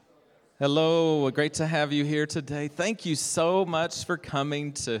Hello, great to have you here today. Thank you so much for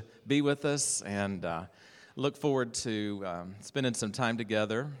coming to be with us, and look forward to spending some time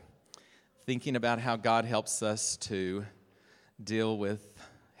together, thinking about how God helps us to deal with,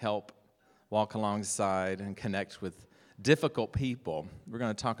 help, walk alongside, and connect with difficult people. We're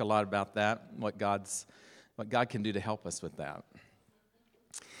going to talk a lot about that, what God can do to help us with that.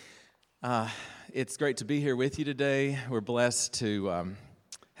 It's great to be here with you today. We're blessed to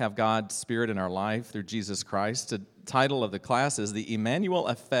have God's Spirit in our life through Jesus Christ. The title of the class is The Emmanuel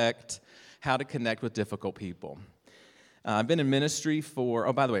Effect, How to Connect with Difficult People. I've been in ministry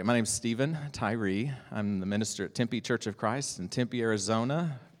by the way, my name's Stephen Tyree. I'm the minister at Tempe Church of Christ in Tempe,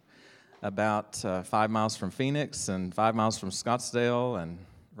 Arizona, about 5 miles from Phoenix and 5 miles from Scottsdale and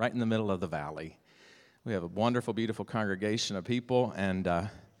right in the middle of the valley. We have a wonderful, beautiful congregation of people, and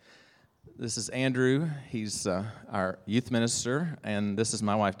this is Andrew. He's our youth minister, and this is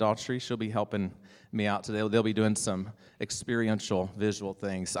my wife, Daughtry. She'll be helping me out today. They'll be doing some experiential, visual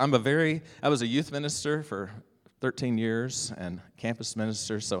things. I was a youth minister for 13 years and campus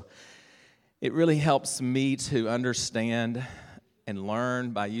minister, so it really helps me to understand and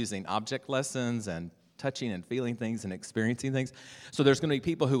learn by using object lessons and touching and feeling things and experiencing things. So there's going to be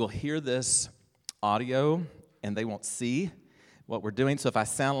people who will hear this audio, and they won't see what we're doing. So if I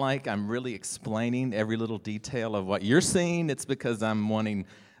sound like I'm really explaining every little detail of what you're seeing, it's because I'm wanting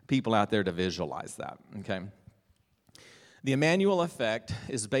people out there to visualize that, okay? The Emmanuel Effect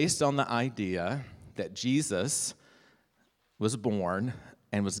is based on the idea that Jesus was born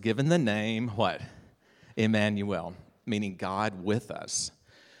and was given the name, what? Emmanuel, meaning God with us.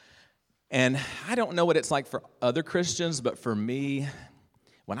 And I don't know what it's like for other Christians, but for me,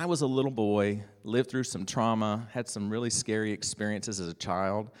 when I was a little boy, lived through some trauma, had some really scary experiences as a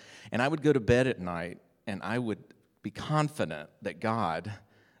child, and I would go to bed at night, and I would be confident that God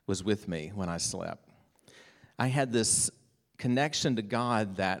was with me when I slept. I had this connection to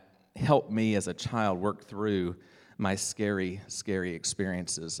God that helped me as a child work through my scary, scary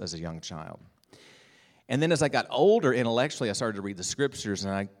experiences as a young child. And then as I got older intellectually, I started to read the scriptures,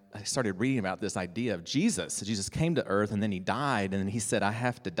 and I started reading about this idea of Jesus. Jesus came to earth, and then he died, and then he said, I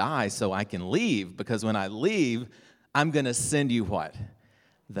have to die so I can leave, because when I leave, I'm going to send you what?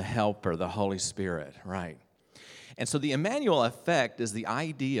 The Helper, the Holy Spirit, right? And so the Emmanuel Effect is the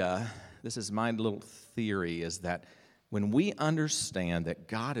idea, this is my little theory, is that when we understand that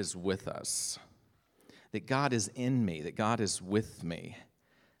God is with us, that God is in me, that God is with me,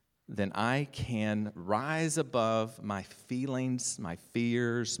 then I can rise above my feelings, my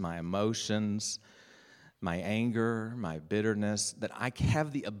fears, my emotions, my anger, my bitterness, that I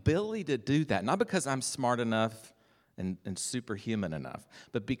have the ability to do that, not because I'm smart enough and superhuman enough,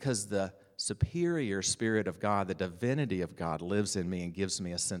 but because the superior Spirit of God, the divinity of God lives in me and gives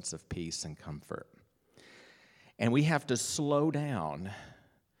me a sense of peace and comfort. And we have to slow down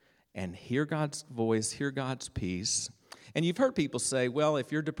and hear God's voice, hear God's peace. And you've heard people say, well,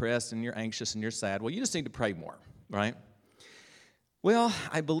 if you're depressed and you're anxious and you're sad, well, you just need to pray more, right? Well,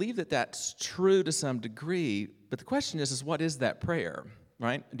 I believe that that's true to some degree, but the question is what is that prayer,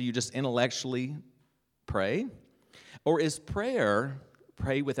 right? Do you just intellectually pray? Or is prayer,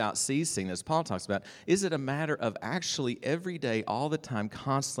 pray without ceasing, as Paul talks about, is it a matter of actually every day, all the time,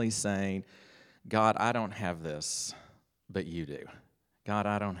 constantly saying, God, I don't have this, but you do. God,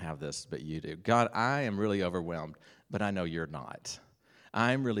 I don't have this, but you do. God, I am really overwhelmed, but I know you're not.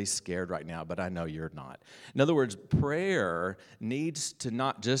 I'm really scared right now, but I know you're not. In other words, prayer needs to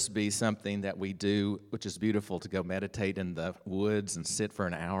not just be something that we do, which is beautiful, to go meditate in the woods and sit for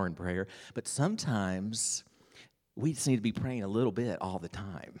an hour in prayer, but sometimes we just need to be praying a little bit all the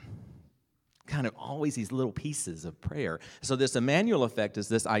time. Kind of always these little pieces of prayer. So this Emmanuel Effect is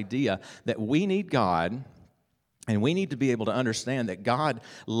this idea that we need God, and we need to be able to understand that God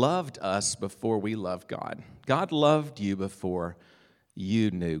loved us before we loved God. God loved you before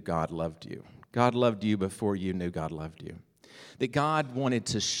you knew God loved you. God loved you before you knew God loved you. That God wanted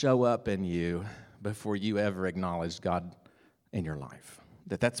to show up in you before you ever acknowledged God in your life.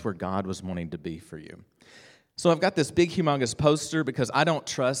 That's where God was wanting to be for you. So I've got this big, humongous poster because I don't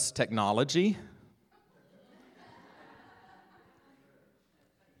trust technology.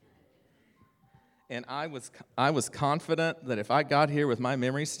 And I was confident that if I got here with my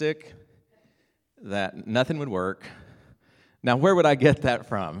memory stick, that nothing would work. Now, where would I get that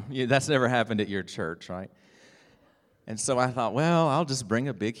from? That's never happened at your church, right? And so I thought, well, I'll just bring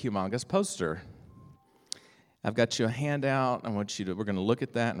a big, humongous poster. I've got you a handout. We're going to look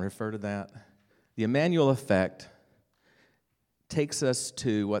at that and refer to that. The Emmanuel Effect takes us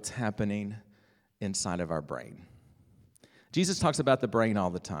to what's happening inside of our brain. Jesus talks about the brain all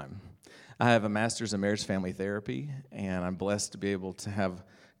the time. I have a master's in marriage family therapy, and I'm blessed to be able to have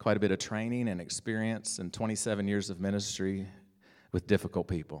quite a bit of training and experience and 27 years of ministry with difficult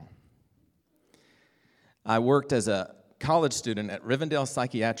people. I worked as a college student at Rivendell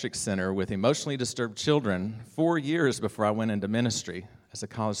Psychiatric Center with emotionally disturbed children 4 years before I went into ministry as a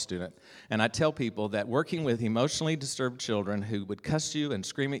college student. And I tell people that working with emotionally disturbed children who would cuss you and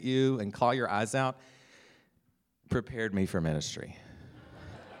scream at you and claw your eyes out prepared me for ministry.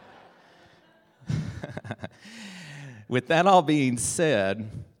 With that all being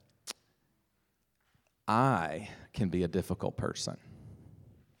said, I can be a difficult person,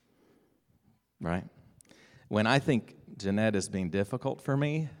 right? When I think Jeanette is being difficult for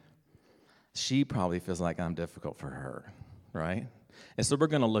me, she probably feels like I'm difficult for her, right? And so we're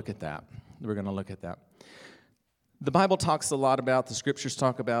going to look at that. The Bible talks a lot about, the scriptures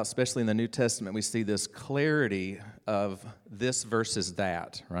talk about, especially in the New Testament, we see this clarity of this versus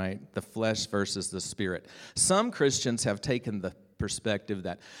that, right? The flesh versus the spirit. Some Christians have taken the perspective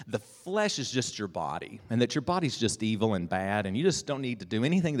that the flesh is just your body, and that your body's just evil and bad, and you just don't need to do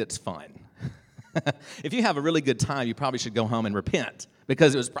anything that's fun. If you have a really good time, you probably should go home and repent,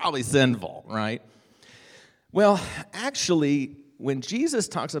 because it was probably sinful, right? Well, actually, when Jesus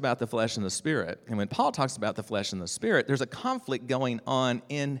talks about the flesh and the spirit, and when Paul talks about the flesh and the spirit, there's a conflict going on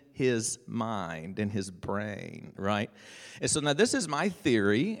in his mind, in his brain, right? And so now this is my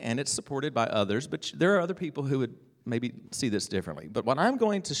theory, and it's supported by others, but there are other people who would maybe see this differently. But what I'm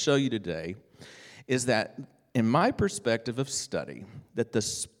going to show you today is that, in my perspective of study, that the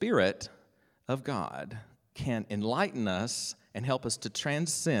Spirit of God can enlighten us and help us to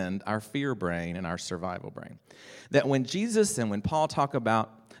transcend our fear brain and our survival brain. That when Jesus and when Paul talk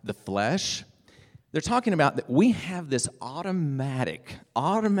about the flesh, they're talking about that we have this automatic,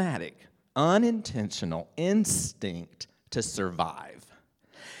 unintentional instinct to survive.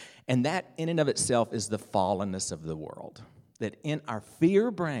 And that in and of itself is the fallenness of the world. That in our fear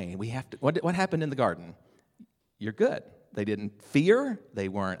brain, we have to, what happened in the garden? You're good. They didn't fear, they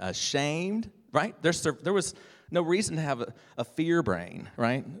weren't ashamed, right? There was no reason to have a fear brain,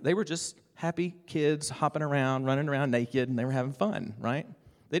 right? They were just happy kids hopping around, running around naked, and they were having fun, right?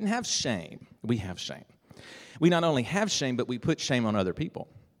 They didn't have shame. We have shame. We not only have shame, but we put shame on other people,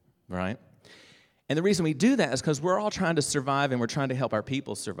 right? And the reason we do that is because we're all trying to survive and we're trying to help our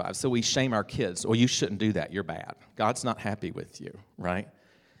people survive. So we shame our kids. Well, you shouldn't do that. You're bad. God's not happy with you, right?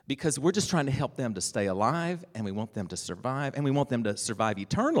 Because we're just trying to help them to stay alive, and we want them to survive, and we want them to survive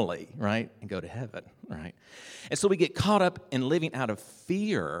eternally, right, and go to heaven, right? And so we get caught up in living out of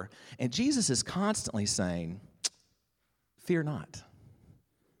fear, and Jesus is constantly saying, fear not,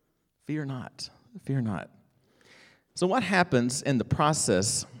 fear not, fear not. So what happens in the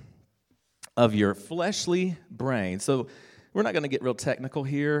process of your fleshly brain? So we're not going to get real technical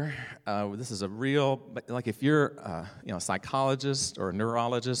here. This is a real, like if you're a psychologist or a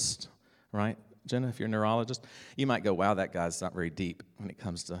neurologist, right? Jenna, if you're a neurologist, you might go, wow, that guy's not very deep when it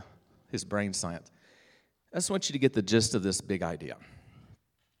comes to his brain science. I just want you to get the gist of this big idea.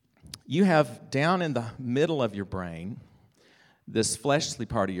 You have down in the middle of your brain, this fleshly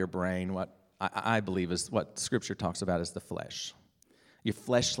part of your brain, what I believe is what Scripture talks about as the flesh. Your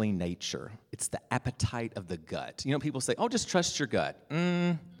fleshly nature. It's the appetite of the gut. You know, people say, oh, just trust your gut.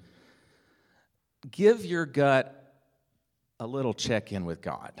 Give your gut a little check-in with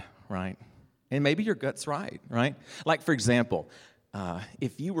God, right? And maybe your gut's right? Like, for example,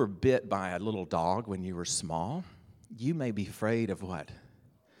 if you were bit by a little dog when you were small, you may be afraid of what?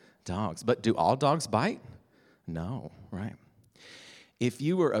 Dogs. But do all dogs bite? No, right? If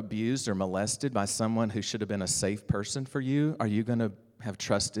you were abused or molested by someone who should have been a safe person for you, are you going to have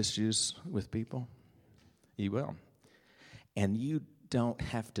trust issues with people? You will. And you don't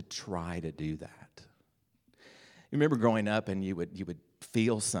have to try to do that. You remember growing up and you would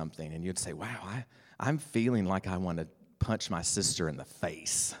feel something and you'd say, wow, I'm feeling like I want to punch my sister in the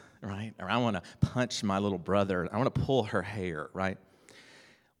face, right? Or I want to punch my little brother. I want to pull her hair, right?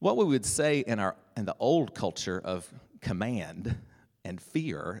 What we would say in the old culture of command and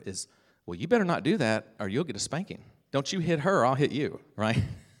fear is, well, you better not do that or you'll get a spanking. Don't you hit her, I'll hit you, right?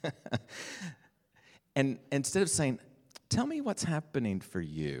 And instead of saying, tell me what's happening for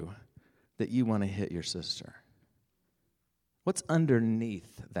you that you want to hit your sister. What's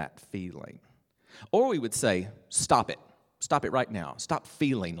underneath that feeling? Or we would say, stop it. Stop it right now. Stop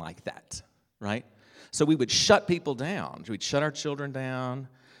feeling like that, right? So we would shut people down. We'd shut our children down.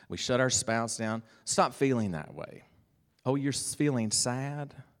 We shut our spouse down. Stop feeling that way. Oh, you're feeling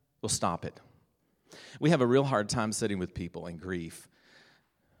sad? Well, stop it. We have a real hard time sitting with people in grief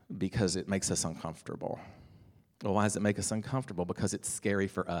because it makes us uncomfortable. Well, why does it make us uncomfortable? Because it's scary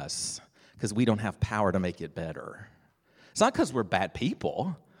for us. because we don't have power to make it better. It's not because we're bad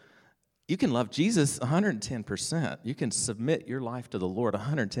people. You can love Jesus 110%. You can submit your life to the Lord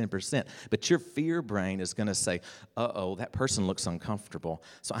 110%. But your fear brain is going to say, uh-oh, that person looks uncomfortable,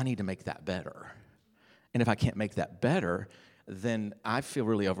 so I need to make that better. And if I can't make that better, then I feel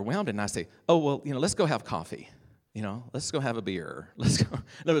really overwhelmed, and I say, oh, well, let's go have coffee. Let's go have a beer. In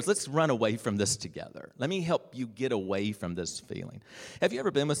other words, let's run away from this together. Let me help you get away from this feeling. Have you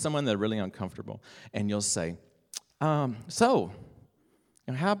ever been with someone that's really uncomfortable, and you'll say, so,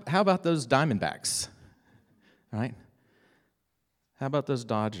 how about those Diamondbacks, right? How about those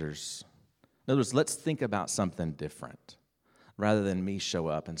Dodgers? In other words, let's think about something different rather than me show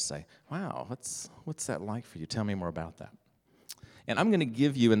up and say, wow, what's that like for you? Tell me more about that. And I'm going to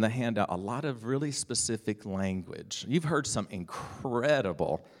give you in the handout a lot of really specific language. You've heard some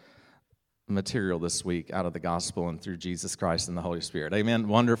incredible material this week out of the gospel and through Jesus Christ and the Holy Spirit. Amen.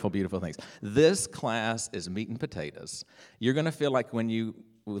 Wonderful, beautiful things. This class is meat and potatoes. You're going to feel like when you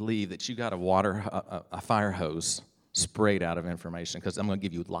leave that you got a fire hose sprayed out of information, because I'm going to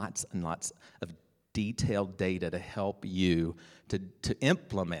give you lots and lots of detailed data to help you to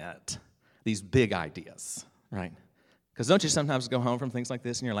implement these big ideas, right? Because don't you sometimes go home from things like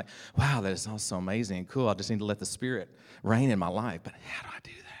this and you're like, wow, that is all so amazing and cool. I just need to let the Spirit reign in my life. But how do I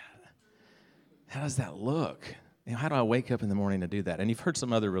do that? How does that look? How do I wake up in the morning to do that? And you've heard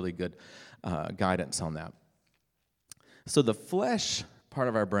some other really good guidance on that. So the flesh part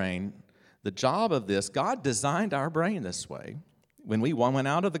of our brain, the job of this, God designed our brain this way. When we went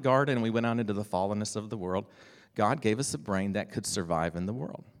out of the garden and we went out into the fallenness of the world, God gave us a brain that could survive in the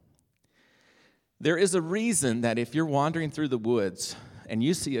world. There is a reason that if you're wandering through the woods and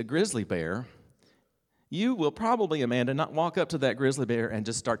you see a grizzly bear, you will probably, Amanda, not walk up to that grizzly bear and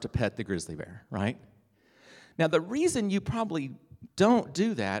just start to pet the grizzly bear, right? Now, the reason you probably don't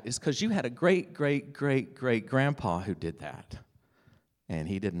do that is because you had a great-great-great-great-grandpa who did that, and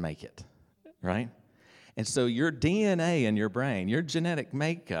he didn't make it, right? And so your DNA in your brain, your genetic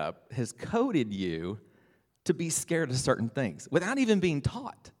makeup has coded you to be scared of certain things without even being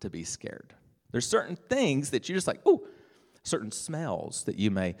taught to be scared. There's certain things that you're just like, ooh, certain smells that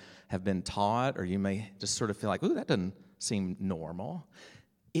you may have been taught, or you may just sort of feel like, ooh, that doesn't seem normal.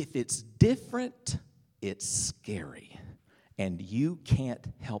 If it's different, it's scary, and you can't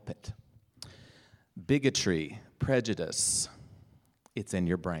help it. Bigotry, prejudice, it's in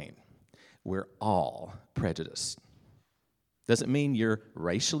your brain. We're all prejudiced. Doesn't mean you're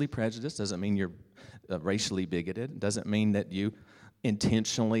racially prejudiced, doesn't mean you're racially bigoted, doesn't mean that you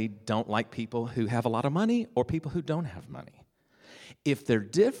intentionally don't like people who have a lot of money or people who don't have money. If they're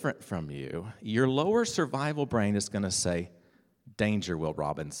different from you, your lower survival brain is going to say, danger, Will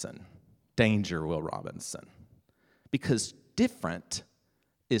Robinson. Danger, Will Robinson. Because different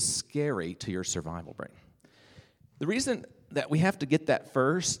is scary to your survival brain. The reason that we have to get that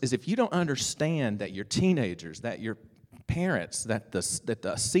first is if you don't understand that your teenagers, that your parents, that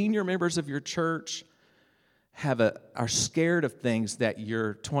the senior members of your church are scared of things that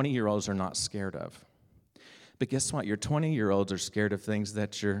your 20-year-olds are not scared of. But guess what? Your 20-year-olds are scared of things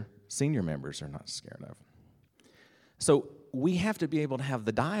that your senior members are not scared of. So we have to be able to have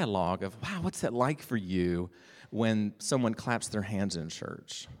the dialogue of, wow, what's that like for you when someone claps their hands in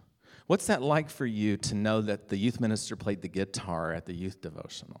church? What's that like for you to know that the youth minister played the guitar at the youth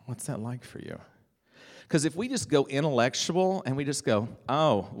devotional? What's that like for you? Because if we just go intellectual and we just go,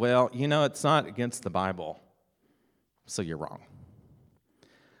 oh, well, it's not against the Bible, so you're wrong.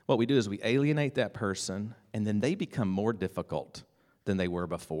 What we do is we alienate that person, and then they become more difficult than they were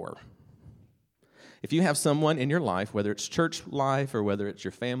before. If you have someone in your life, whether it's church life or whether it's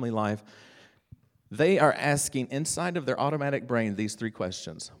your family life, they are asking inside of their automatic brain these three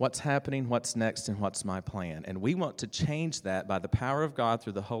questions: what's happening, what's next, and what's my plan? And we want to change that by the power of God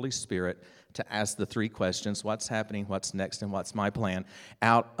through the Holy Spirit to ask the three questions: what's happening, what's next, and what's my plan,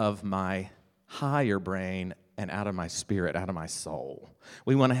 out of my higher brain and out of my spirit, out of my soul.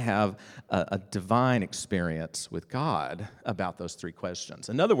 We want to have a divine experience with God about those three questions.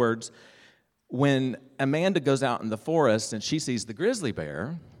 In other words, when Amanda goes out in the forest and she sees the grizzly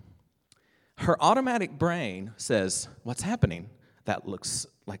bear, her automatic brain says, what's happening? That looks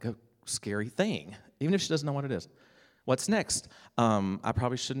like a scary thing, even if she doesn't know what it is. What's next? I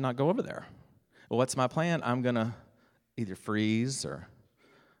probably should not go over there. Well, what's my plan? I'm going to either freeze, or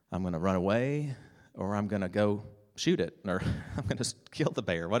I'm going to run away, or I'm going to go shoot it, or I'm going to kill the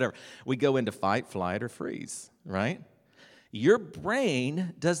bear, whatever. We go into fight, flight, or freeze, right? Your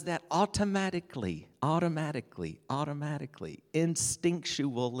brain does that automatically,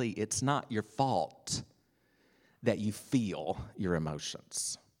 instinctually. It's not your fault that you feel your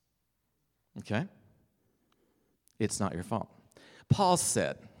emotions. Okay? It's not your fault. Paul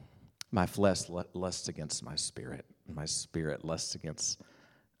said, my flesh lusts against my spirit lusts against,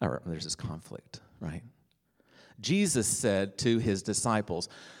 or there's this conflict, right? Jesus said to his disciples,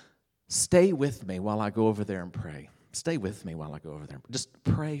 stay with me while I go over there and pray. Stay with me while I go over there. Just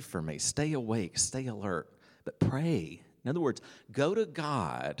pray for me. Stay awake, stay alert, but pray. In other words, go to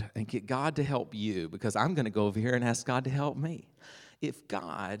God and get God to help you, because I'm going to go over here and ask God to help me. If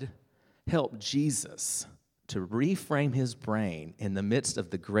God helped Jesus to reframe his brain in the midst of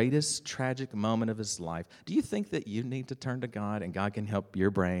the greatest tragic moment of his life, do you think that you need to turn to God and God can help your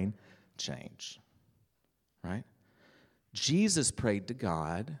brain change? Right? Jesus prayed to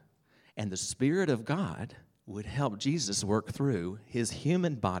God, and the Spirit of God would help Jesus work through his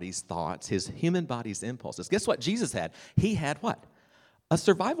human body's thoughts, his human body's impulses. Guess what Jesus had? He had what? A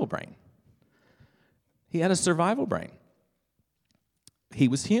survival brain. He had a survival brain. He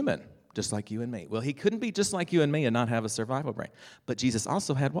was human, just like you and me. Well, he couldn't be just like you and me and not have a survival brain. But Jesus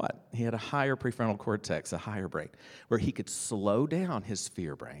also had what? He had a higher prefrontal cortex, a higher brain, where he could slow down his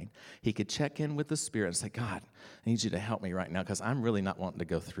fear brain. He could check in with the Spirit and say, God, I need you to help me right now because I'm really not wanting to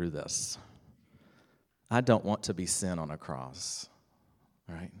go through this. I don't want to be sin on a cross,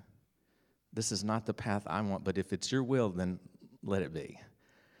 right? This is not the path I want, but if it's your will, then let it be.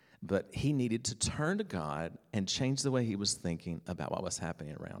 But he needed to turn to God and change the way he was thinking about what was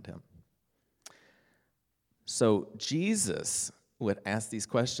happening around him. So Jesus would ask these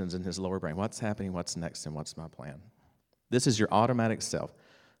questions in his lower brain. What's happening? What's next? And what's my plan? This is your automatic self,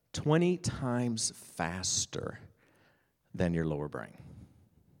 20 times faster than your lower brain.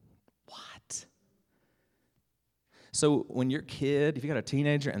 What? So when you're a kid, if you got a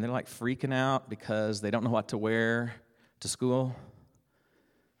teenager and they're like freaking out because they don't know what to wear to school,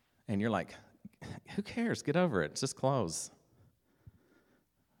 and you're like, who cares? Get over it. It's just clothes.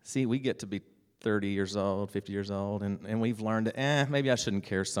 See, we get to be 30 years old, 50 years old, and we've learned that, maybe I shouldn't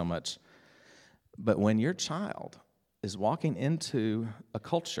care so much. But when your child is walking into a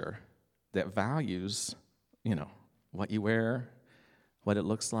culture that values, what you wear, what it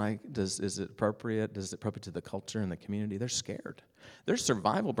looks like, is it appropriate? Is it appropriate to the culture and the community? They're scared. Their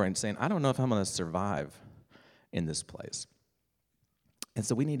survival brain saying, I don't know if I'm going to survive in this place. And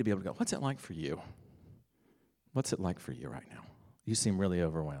so we need to be able to go, what's it like for you? What's it like for you right now? You seem really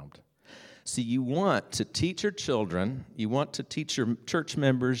overwhelmed. See, you want to teach your children, you want to teach your church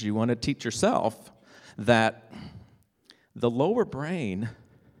members, you want to teach yourself that the lower brain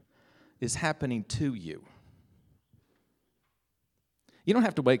is happening to you. You don't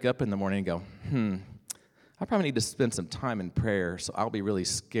have to wake up in the morning and go, I probably need to spend some time in prayer, so I'll be really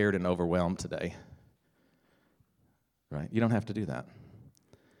scared and overwhelmed today. Right? You don't have to do that.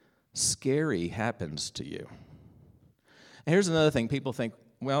 Scary happens to you. And here's another thing. People think,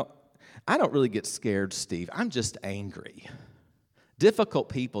 well, I don't really get scared, Steve. I'm just angry. Difficult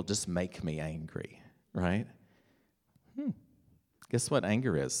people just make me angry, right? Guess what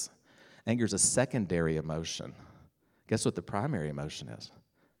anger is? Anger is a secondary emotion. Guess what the primary emotion is?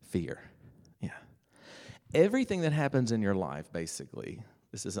 Fear. Yeah. Everything that happens in your life, basically,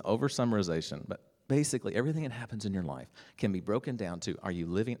 this is an over-summarization, but basically everything that happens in your life can be broken down to, are you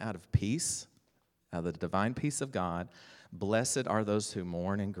living out of peace, out of the divine peace of God? Blessed are those who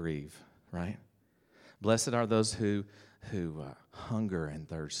mourn and grieve, right? Blessed are those who hunger and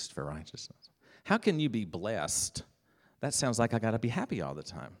thirst for righteousness. How can you be blessed? That sounds like I got to be happy all the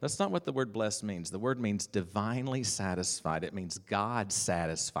time. That's not what the word blessed means. The word means divinely satisfied. It means God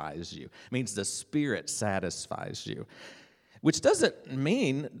satisfies you. It means the Spirit satisfies you, which doesn't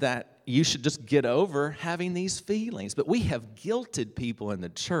mean that you should just get over having these feelings. But we have guilted people in the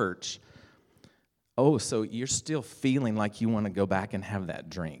church. Oh, so you're still feeling like you want to go back and have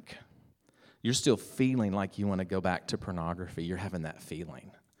that drink. You're still feeling like you want to go back to pornography. You're having that feeling.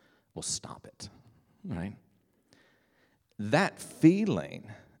 Well, stop it, right? That feeling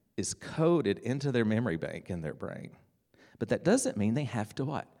is coded into their memory bank in their brain. But that doesn't mean they have to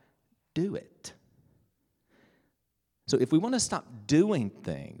what? Do it. So if we want to stop doing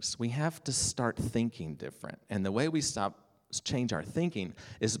things, we have to start thinking different. And the way we change our thinking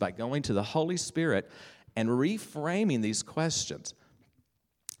is by going to the Holy Spirit and reframing these questions.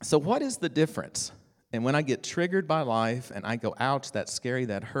 So what is the difference? And when I get triggered by life and I go, ouch, that's scary,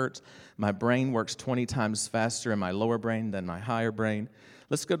 that hurts, my brain works 20 times faster in my lower brain than my higher brain.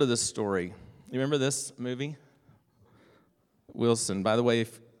 Let's go to this story. You remember this movie? Wilson. By the way,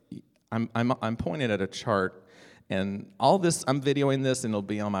 if I'm pointing at a chart, and all this, I'm videoing this, and it'll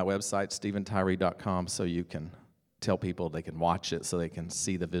be on my website, stephentyree.com, so you can tell people they can watch it so they can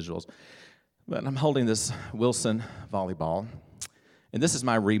see the visuals. But I'm holding this Wilson volleyball. And this is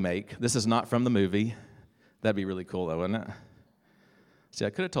my remake. This is not from the movie. That'd be really cool, though, wouldn't it? See, I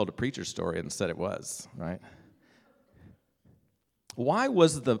could have told a preacher story and said it was, right? Why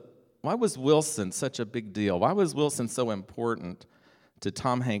was Wilson such a big deal? Why was Wilson so important to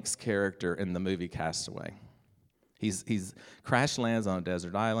Tom Hanks' character in the movie Castaway? He's crash lands on a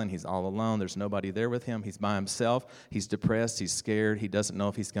desert island. He's all alone. There's nobody there with him. He's by himself. He's depressed. He's scared. He doesn't know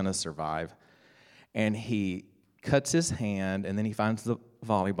if he's going to survive. And he cuts his hand, and then he finds the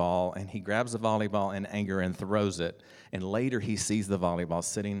volleyball, and he grabs the volleyball in anger and throws it. And later he sees the volleyball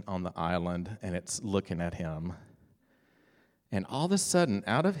sitting on the island, and it's looking at him. And all of a sudden,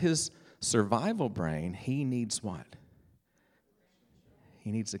 out of his survival brain, he needs what?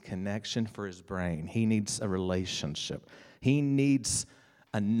 He needs a connection for his brain. He needs a relationship. He needs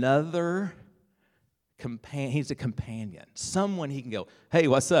another companion. He's a companion. Someone he can go, hey,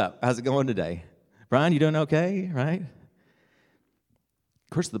 what's up? How's it going today? Brian, you doing okay, right? Of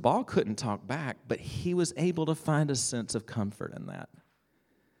course, the ball couldn't talk back, but he was able to find a sense of comfort in that.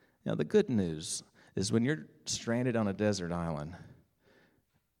 Now, the good news is when you're stranded on a desert island,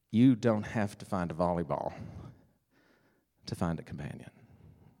 you don't have to find a volleyball to find a companion,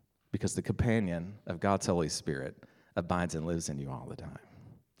 because the companion of God's Holy Spirit abides and lives in you all the time.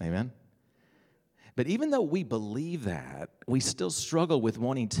 Amen? But even though we believe that, we still struggle with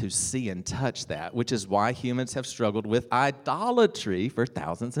wanting to see and touch that, which is why humans have struggled with idolatry for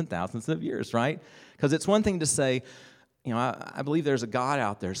thousands and thousands of years, right? Because it's one thing to say, I believe there's a God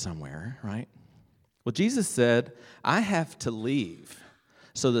out there somewhere, right? Well, Jesus said, I have to leave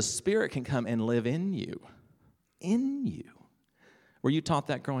so the Spirit can come and live in you. In you. Were you taught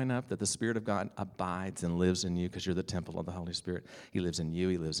that growing up, that the Spirit of God abides and lives in you because you're the temple of the Holy Spirit? He lives in you,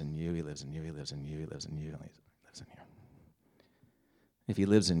 He lives in you, He lives in you, He lives in you, He lives in you, He lives in you. If He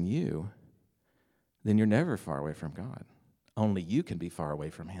lives in you, then you're never far away from God. Only you can be far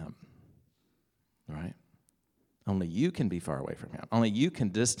away from Him, right? Only you can be far away from Him. Only you can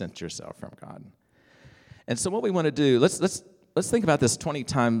distance yourself from God. And so what we want to do, let's think about this 20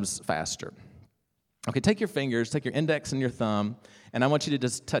 times faster. Okay, take your fingers, take your index and your thumb, and I want you to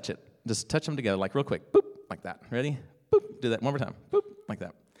just touch it. Just touch them together, like real quick. Boop, like that. Ready? Boop. Do that one more time. Boop, like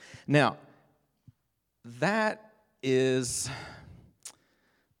that. Now, that is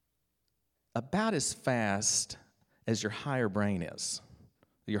about as fast as your higher brain is.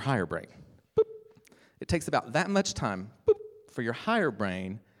 Your higher brain. Boop. It takes about that much time, boop, for your higher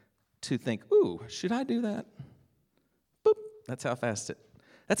brain to think, ooh, should I do that? Boop. That's how fast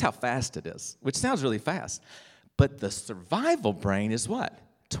it is, which sounds really fast. But the survival brain is what?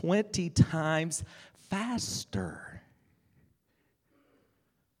 20 times faster.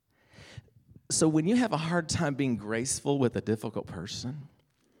 So when you have a hard time being graceful with a difficult person,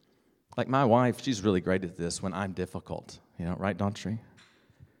 like my wife, she's really great at this when I'm difficult. Right, Daughtry?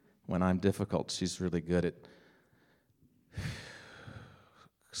 When I'm difficult, she's really good at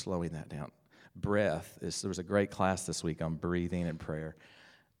slowing that down. There was a great class this week on breathing and prayer.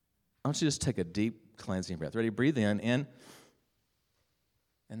 I want you to just take a deep cleansing breath. Ready? Breathe in, and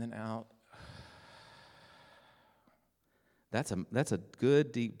then out. That's a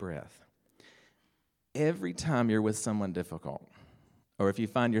good deep breath. Every time you're with someone difficult, or if you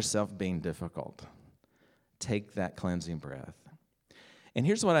find yourself being difficult, take that cleansing breath. And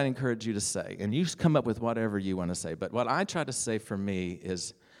here's what I encourage you to say, and you come up with whatever you want to say. But what I try to say for me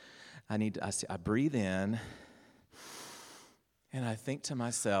is, I breathe in. And I think to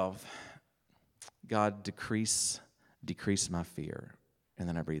myself, God, decrease my fear. And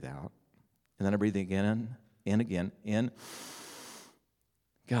then I breathe out. And then I breathe again, in.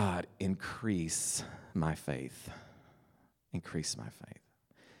 God, increase my faith. Increase my faith.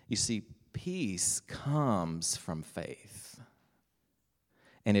 You see, peace comes from faith.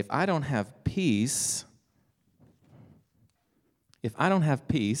 And if I don't have peace,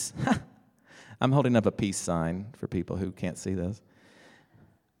 I'm holding up a peace sign for people who can't see this.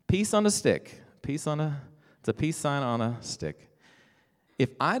 Peace on a stick. It's a peace sign on a stick. If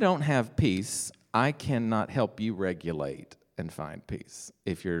I don't have peace, I cannot help you regulate and find peace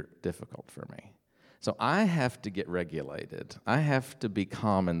if you're difficult for me. So I have to get regulated. I have to be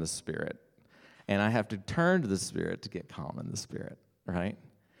calm in the Spirit. And I have to turn to the Spirit to get calm in the Spirit, right?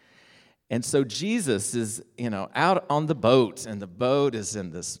 And so Jesus is, out on the boat, and the boat is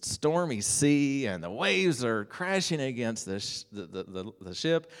in this stormy sea, and the waves are crashing against the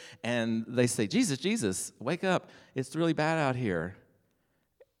ship, and they say, Jesus, wake up. It's really bad out here.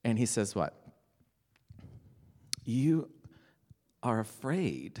 And he says what? You are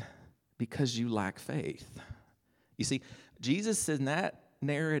afraid because you lack faith. You see, Jesus in that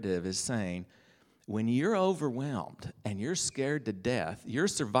narrative is saying, When you're overwhelmed and you're scared to death, your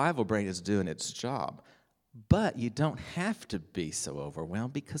survival brain is doing its job. But you don't have to be so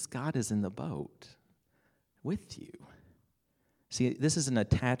overwhelmed because God is in the boat with you. See, this is an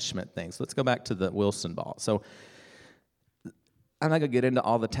attachment thing. So let's go back to the Wilson ball. So I'm not going to get into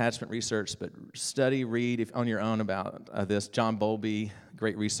all the attachment research, but study, read on your own about this. John Bowlby,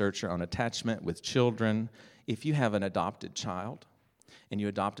 great researcher on attachment with children. If you have an adopted child and you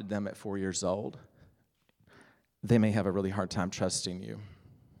adopted them at 4 years old, they may have a really hard time trusting you.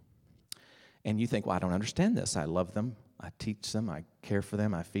 And you think, well, I don't understand this. I love them. I teach them. I care for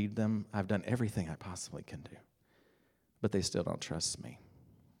them. I feed them. I've done everything I possibly can do. But they still don't trust me.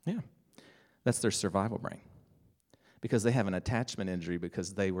 Yeah, that's their survival brain. Because they have an attachment injury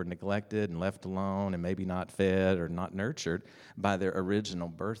because they were neglected and left alone and maybe not fed or not nurtured by their original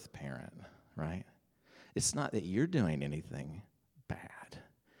birth parent, right? It's not that you're doing anything bad.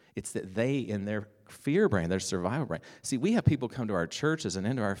 It's that they, in their fear brain, their survival brain. See, we have people come to our churches and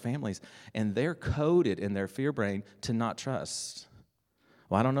into our families, and they're coded in their fear brain to not trust.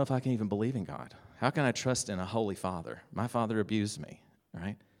 Well, I don't know if I can even believe in God. How can I trust in a holy father? My father abused me,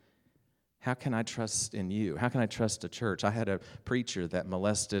 right? How can I trust in you? How can I trust a church? I had a preacher that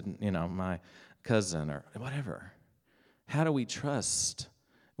molested, my cousin or whatever. How do we trust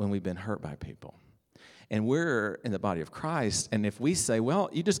when we've been hurt by people? And we're in the body of Christ, and if we say, well,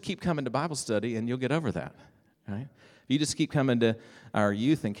 you just keep coming to Bible study and you'll get over that, right? If you just keep coming to our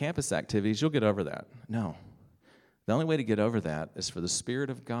youth and campus activities, you'll get over that. No. The only way to get over that is for the Spirit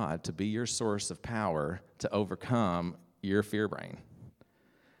of God to be your source of power to overcome your fear brain.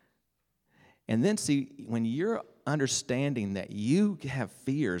 And then, see, when you're understanding that you have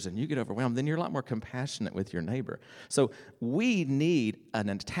fears and you get overwhelmed, then you're a lot more compassionate with your neighbor. So we need an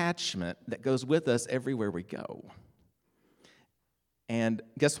attachment that goes with us everywhere we go. And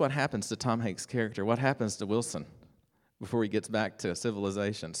guess what happens to Tom Hanks' character? What happens to Wilson before he gets back to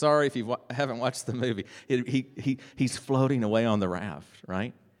civilization? Sorry if you haven't watched the movie. He's floating away on the raft,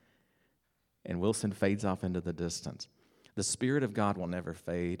 right? And Wilson fades off into the distance. The Spirit of God will never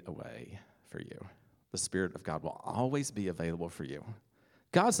fade away for you. The Spirit of God will always be available for you.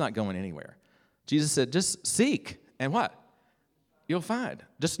 God's not going anywhere. Jesus said, just seek, and what? You'll find.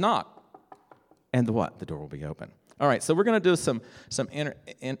 Just knock. And the what? The door will be open. All right, so we're going to do some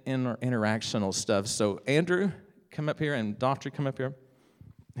interactional stuff. So Andrew, come up here, and Daughtry, come up here.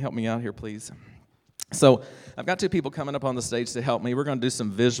 Help me out here, please. So I've got two people coming up on the stage to help me. We're going to do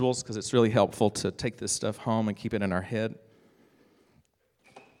some visuals because it's really helpful to take this stuff home and keep it in our head.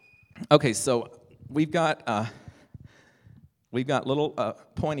 Okay, so we've got little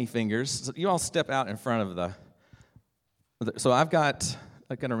pointy fingers. So you all step out in front of the. So I've got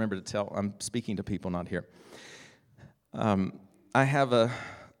to remember to tell. I'm speaking to people, not here. I have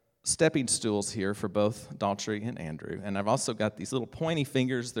stepping stools here for both Daughtry and Andrew, and I've also got these little pointy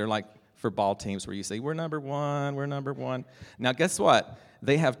fingers. They're like for ball teams where you say we're number one, we're number one. Now guess what?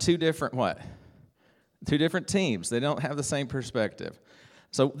 They have two different teams. They don't have the same perspective.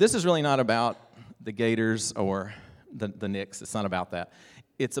 So this is really not about the Gators or the Knicks. It's not about that.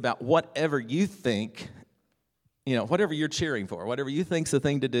 It's about whatever you think, whatever you're cheering for, whatever you think's the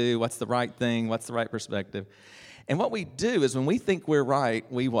thing to do, what's the right thing, what's the right perspective. And what we do is when we think we're right,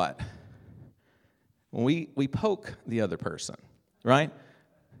 we what? When we poke the other person, right?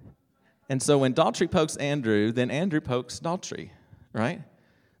 And so when Daughtry pokes Andrew, then Andrew pokes Daughtry, right?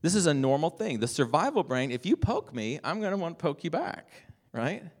 This is a normal thing. The survival brain, if you poke me, I'm going to want to poke you back.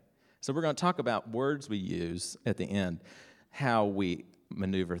 Right? So we're going to talk about words we use at the end, how we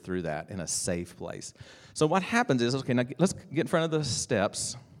maneuver through that in a safe place. So what happens is, okay, now let's get in front of the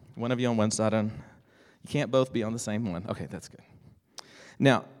steps. One of you on one side, and you can't both be on the same one. Okay, that's good.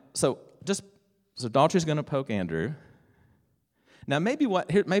 Now, so Daughtry's going to poke Andrew. Now, maybe I'm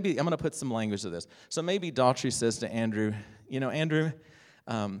going to put some language to this. So maybe Daughtry says to Andrew, Andrew,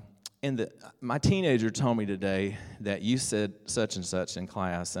 my teenager told me today that you said such and such in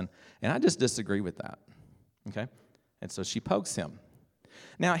class, and I just disagree with that, okay? And so she pokes him.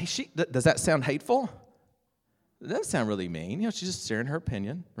 Now, does that sound hateful? It doesn't sound really mean. She's just sharing her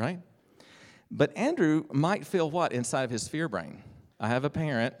opinion, right? But Andrew might feel what inside of his fear brain? I have a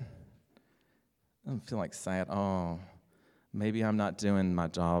parent. I feel like sad. Oh, maybe I'm not doing my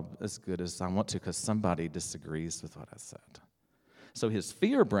job as good as I want to because somebody disagrees with what I said. So his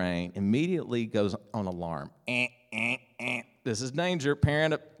fear brain immediately goes on alarm. This is danger,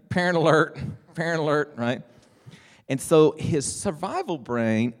 parent alert, right? And so his survival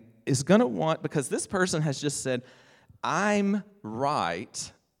brain is going to want, because this person has just said, I'm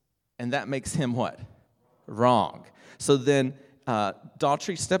right, and that makes him what? Wrong. So then,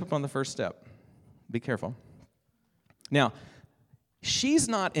 Daughtry, step up on the first step. Be careful. Now, she's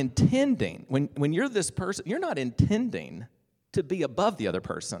not intending, when you're this person, you're not intending to be above the other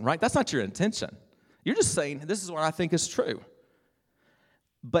person, right? That's not your intention. You're just saying, this is what I think is true.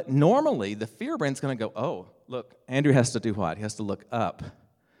 But normally, the fear brain's going to go, oh, look, Andrew has to do what? He has to look up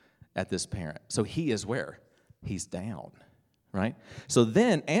at this parent. So he is where? He's down, right? So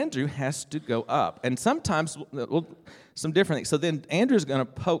then Andrew has to go up. And sometimes, some different things. So then Andrew's going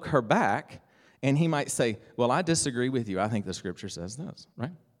to poke her back, and he might say, well, I disagree with you. I think the scripture says this,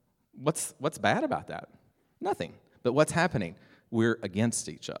 right? What's bad about that? Nothing. But what's happening? We're against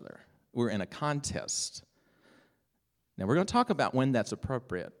each other. We're in a contest. Now, we're going to talk about when that's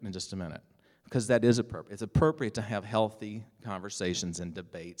appropriate in just a minute, because that is appropriate. It's appropriate to have healthy conversations and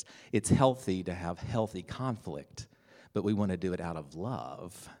debates. It's healthy to have healthy conflict, but we want to do it out of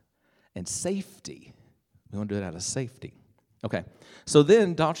love and safety. We want to do it out of safety. Okay, so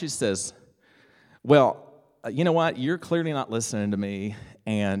then Daughtry says, well, you know what? You're clearly not listening to me,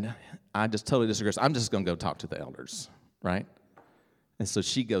 and I just totally disagree. So I'm just going to go talk to the elders, right? And so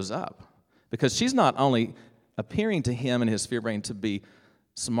she goes up, because she's not only appearing to him and his fear brain to be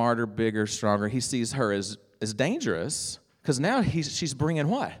smarter, bigger, stronger. He sees her as dangerous, because now she's bringing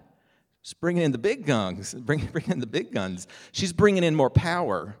what? She's bringing in the big guns. Bringing in the big guns. She's bringing in more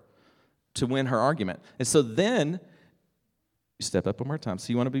power to win her argument. And so then you step up one more time.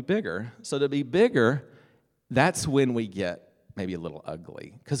 So you want to be bigger. So to be bigger, that's when we get maybe a little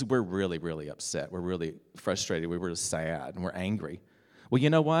ugly, because we're really, really upset. We're really frustrated. We're really sad, and we're angry. Well, you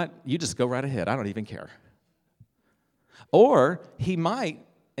know what? You just go right ahead. I don't even care. Or he might,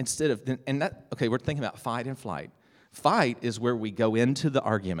 instead of, and that, okay, we're thinking about fight and flight. Fight is where we go into the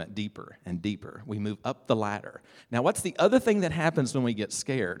argument deeper and deeper. We move up the ladder. Now, what's the other thing that happens when we get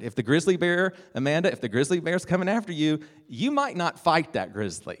scared? If the grizzly bear, Amanda, if the grizzly bear's coming after you, you might not fight that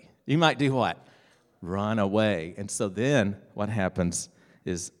grizzly. You might do what? Run away. And so then what happens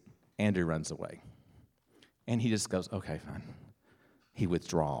is Andrew runs away. And he just goes, okay, fine. He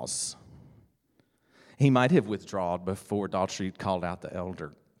withdraws. He might have withdrawn before Daughtry called out the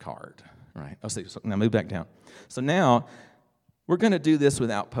elder card, right? Oh, so now move back down. So now we're going to do this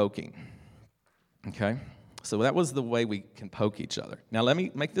without poking, okay? So that was the way we can poke each other. Now let me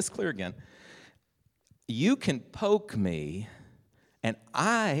make this clear again. You can poke me, and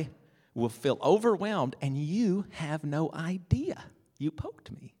I will feel overwhelmed, and you have no idea you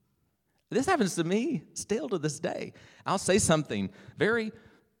poked me. This happens to me still to this day. I'll say something very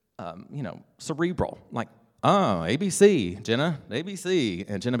cerebral, like, oh, ABC, Jenna, ABC.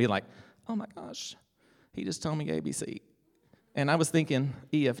 And Jenna be like, oh my gosh, he just told me ABC. And I was thinking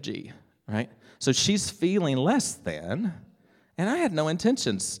EFG, right? So she's feeling less than, and I had no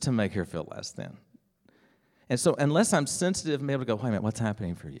intentions to make her feel less than. And so unless I'm sensitive and be able to go, wait a minute, what's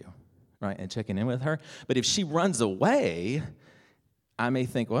happening for you, right? And checking in with her. But if she runs away, I may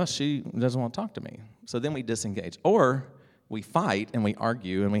think, well, she doesn't want to talk to me. So then we disengage. Or we fight and we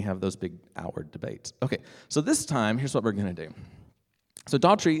argue and we have those big outward debates. Okay, so this time, here's what we're going to do. So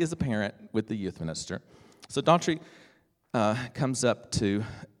Daughtry is a parent with the youth minister. So Daughtry comes up to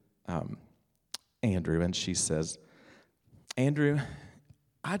Andrew and she says, Andrew,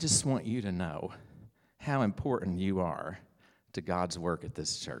 I just want you to know how important you are to God's work at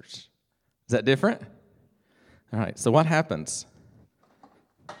this church. Is that different? All right, so what happens?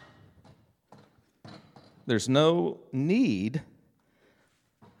 There's no need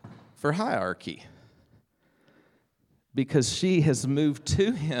for hierarchy because she has moved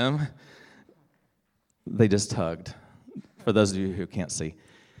to him. They just hugged, for those of you who can't see.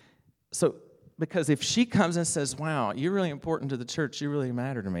 So, because if she comes and says, wow, you're really important to the church, you really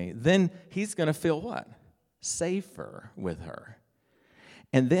matter to me, then he's going to feel what? Safer with her.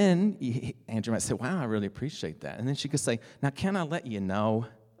 And then Andrew might say, wow, I really appreciate that. And then she could say, now can I let you know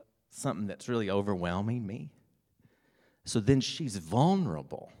something that's really overwhelming me? So then she's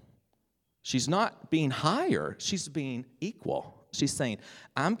vulnerable. She's not being higher, she's being equal. She's saying,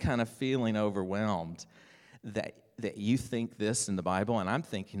 I'm kind of feeling overwhelmed that you think this in the Bible and I'm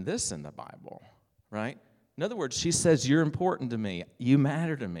thinking this in the Bible, right? In other words, she says, you're important to me, you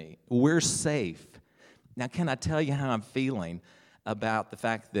matter to me, we're safe. Now can I tell you how I'm feeling about the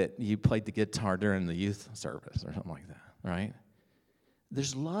fact that you played the guitar during the youth service or something like that, right?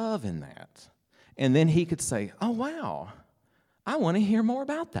 There's love in that. And then he could say, oh, wow, I want to hear more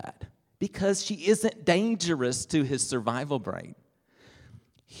about that because she isn't dangerous to his survival brain.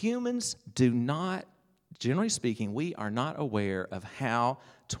 Humans do not, generally speaking, we are not aware of how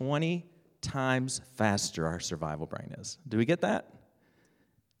 20 times faster our survival brain is. Do we get that?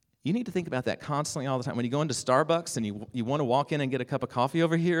 You need to think about that constantly all the time. When you go into Starbucks and you want to walk in and get a cup of coffee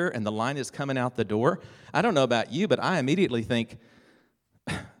over here and the line is coming out the door, I don't know about you, but I immediately think,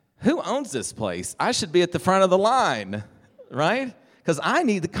 who owns this place? I should be at the front of the line, right? Because I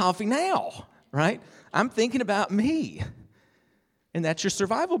need the coffee now, right? I'm thinking about me. And that's your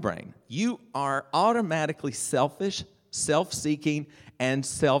survival brain. You are automatically selfish, self-seeking, and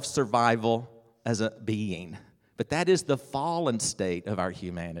self-survival as a being. But that is the fallen state of our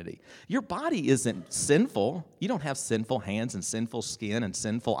humanity. Your body isn't sinful. You don't have sinful hands and sinful skin and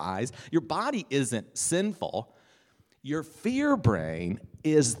sinful eyes. Your body isn't sinful. Your fear brain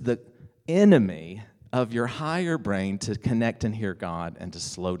is the enemy of your higher brain to connect and hear God and to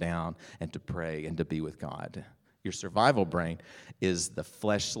slow down and to pray and to be with God. Your survival brain is the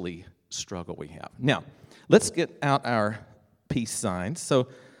fleshly struggle we have. Now, let's get out our peace signs. So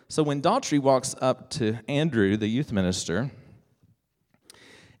when Daughtry walks up to Andrew, the youth minister,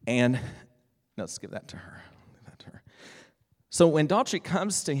 and let's give that to her. So when Daughtry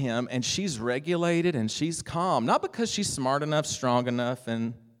comes to him and she's regulated and she's calm, not because she's smart enough, strong enough,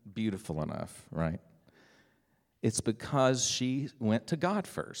 and beautiful enough, right? It's because she went to God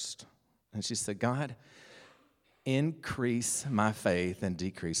first. And she said, God, increase my faith and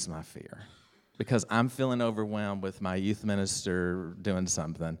decrease my fear. Because I'm feeling overwhelmed with my youth minister doing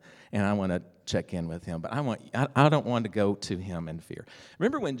something, and I want to check in with him. But I don't want to go to him in fear.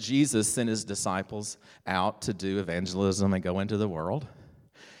 Remember when Jesus sent his disciples out to do evangelism and go into the world?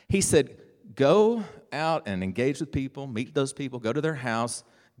 He said, go out and engage with people, meet those people, go to their house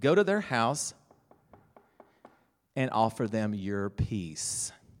and offer them your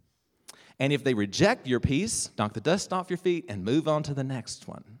peace. And if they reject your peace, knock the dust off your feet and move on to the next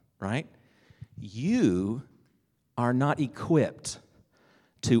one, right? You are not equipped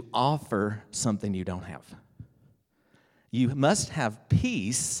to offer something you don't have. You must have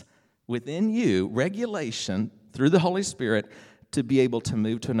peace within you, regulation through the Holy Spirit, to be able to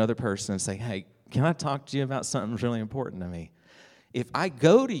move to another person and say, hey, can I talk to you about something that's really important to me? If I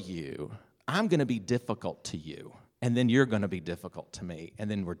go to you, I'm going to be difficult to you. And then you're going to be difficult to me. And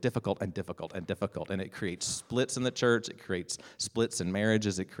then we're difficult and difficult and difficult. And it creates splits in the church. It creates splits in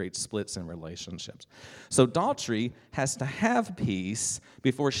marriages. It creates splits in relationships. So Daughtry has to have peace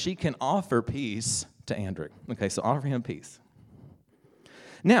before she can offer peace to Andrew. Okay, so offer him peace.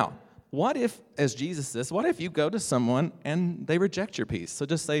 Now, what if, as Jesus says, what if you go to someone and they reject your peace? So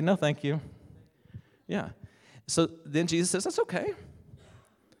just say, no, thank you. Yeah. So then Jesus says, that's okay.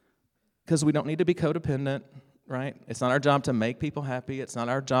 Because we don't need to be codependent. Right? It's not our job to make people happy. It's not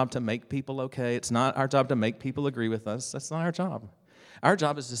our job to make people okay. It's not our job to make people agree with us. That's not our job. Our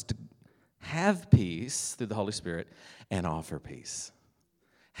job is just to have peace through the Holy Spirit and offer peace.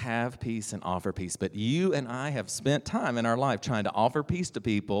 Have peace and offer peace. But you and I have spent time in our life trying to offer peace to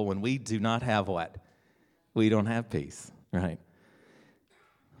people when we do not have what? We don't have peace, right?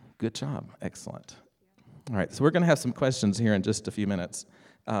 Good job. Excellent. All right, so we're going to have some questions here in just a few minutes.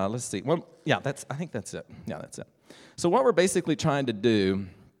 Let's see. Well, yeah, I think that's it. Yeah, that's it. So what we're basically trying to do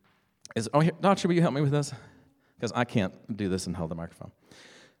is, Doctor, will you help me with this? Because I can't do this and hold the microphone.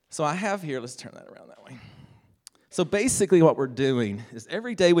 So I have here, let's turn that around that way. So basically what we're doing is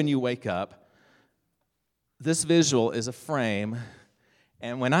every day when you wake up, this visual is a frame,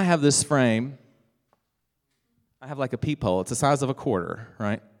 and when I have this frame, I have like a peephole. It's the size of a quarter,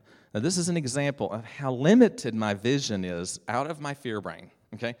 right? Now this is an example of how limited my vision is out of my fear brain.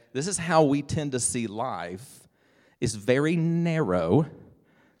 Okay, this is how we tend to see life. It's very narrow.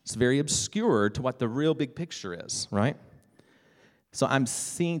 It's very obscure to what the real big picture is, right? So I'm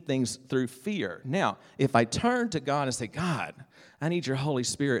seeing things through fear. Now, if I turn to God and say, God, I need your Holy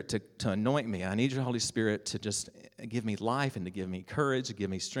Spirit to anoint me. I need your Holy Spirit to just give me life and to give me courage, to give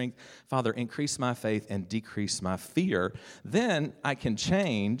me strength. Father, increase my faith and decrease my fear. Then I can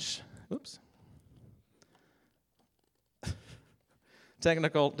change. Oops.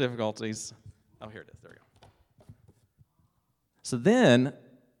 Technical difficulties. Oh, here it is. There we go. So then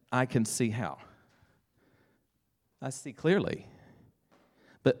I can see how. I see clearly.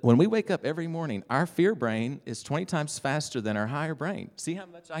 But when we wake up every morning, our fear brain is 20 times faster than our higher brain. See how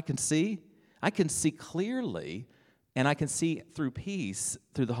much I can see? I can see clearly, and I can see through peace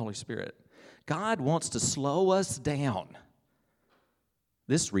through the Holy Spirit. God wants to slow us down.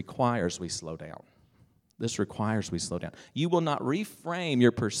 This requires we slow down. This requires we slow down. You will not reframe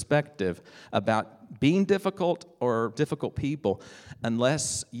your perspective about being difficult or difficult people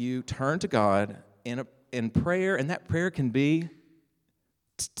unless you turn to God in prayer, and that prayer can be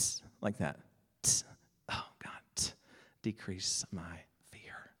like that. Oh, God, decrease my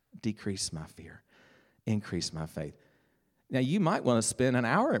fear. Decrease my fear. Increase my faith. Now, you might want to spend an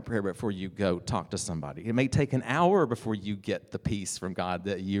hour in prayer before you go talk to somebody. It may take an hour before you get the peace from God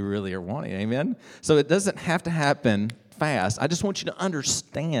that you really are wanting. Amen? So it doesn't have to happen fast. I just want you to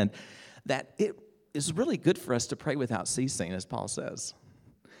understand that it is really good for us to pray without ceasing, as Paul says.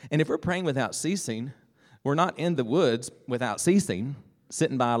 And if we're praying without ceasing, we're not in the woods without ceasing,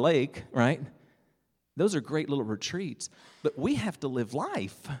 sitting by a lake, right? Those are great little retreats. But we have to live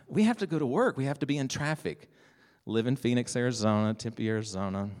life. We have to go to work. We have to be in traffic. Live in Phoenix, Arizona, Tempe,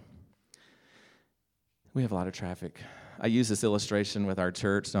 Arizona. We have a lot of traffic. I use this illustration with our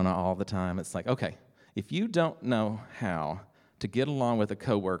church, don't I, all the time. It's like, okay, if you don't know how to get along with a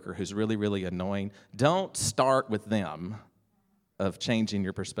coworker who's really, really annoying, don't start with them of changing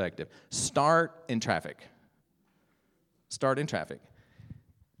your perspective. Start in traffic. Start in traffic.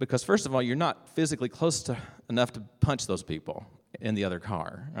 Because first of all, you're not physically close enough to punch those people in the other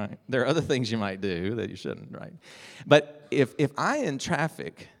car, right? There are other things you might do that you shouldn't, right? But if I in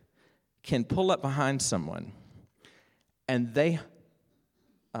traffic can pull up behind someone and they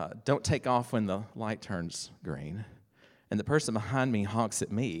don't take off when the light turns green, and the person behind me honks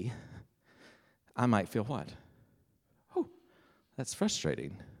at me, I might feel what? Oh, that's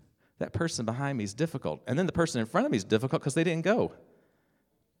frustrating. That person behind me is difficult. And then the person in front of me is difficult because they didn't go.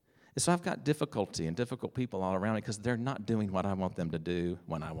 And so I've got difficulty and difficult people all around me because they're not doing what I want them to do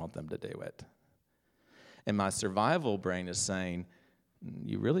when I want them to do it. And my survival brain is saying,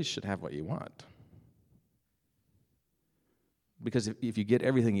 you really should have what you want. Because if you get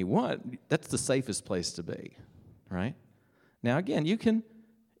everything you want, that's the safest place to be, right? Now, again, you can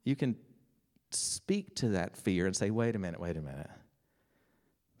speak to that fear and say, wait a minute.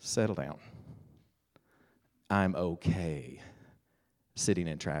 Settle down. I'm okay sitting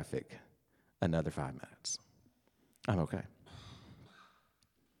in traffic another 5 minutes. I'm okay.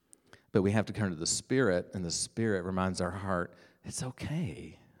 But we have to turn to the Spirit, and the Spirit reminds our heart, it's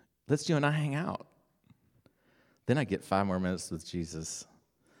okay. Let's you and I hang out. Then I get 5 more minutes with Jesus.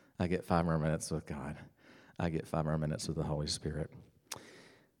 I get 5 more minutes with God. I get 5 more minutes with the Holy Spirit.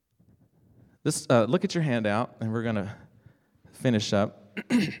 Look at your handout, and we're going to finish up.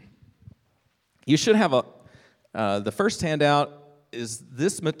 You should have the first handout is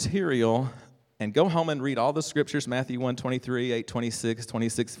this material, and go home and read all the scriptures, Matthew 1:23, 8:26,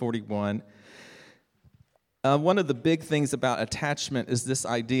 26:41. One of the big things about attachment is this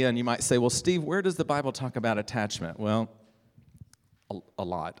idea, and you might say, well, Steve, where does the Bible talk about attachment? Well, a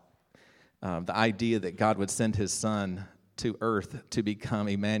lot. The idea that God would send his son to earth to become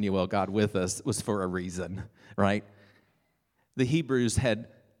Emmanuel, God with us, was for a reason, right? The Hebrews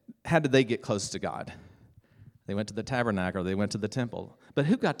how did they get close to God? They went to the tabernacle, they went to the temple. But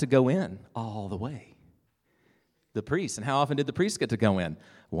who got to go in all the way? The priests. And how often did the priests get to go in?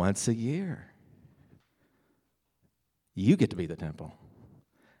 Once a year. You get to be the temple.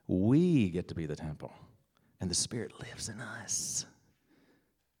 We get to be the temple. And the Spirit lives in us.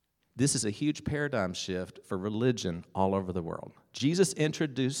 This is a huge paradigm shift for religion all over the world. Jesus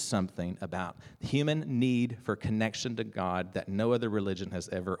introduced something about human need for connection to God that no other religion has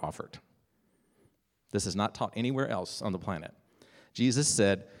ever offered. This is not taught anywhere else on the planet. Jesus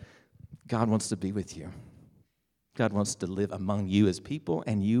said, God wants to be with you. God wants to live among you as people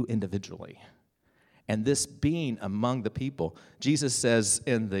and you individually. And this being among the people, Jesus says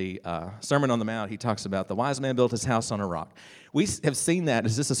in the Sermon on the Mount, he talks about the wise man built his house on a rock. We have seen that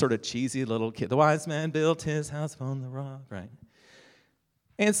as just a sort of cheesy little kid. The wise man built his house on the rock, right?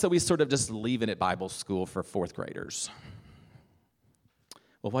 And so we sort of just leave it at Bible school for fourth graders.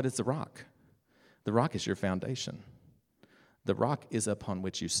 Well, what is the rock? The rock is your foundation. The rock is upon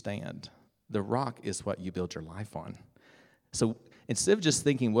which you stand. The rock is what you build your life on. So instead of just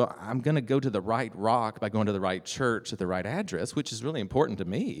thinking, well, I'm going to go to the right rock by going to the right church at the right address, which is really important to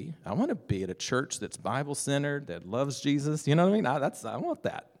me. I want to be at a church that's Bible-centered, that loves Jesus. You know what I mean? I want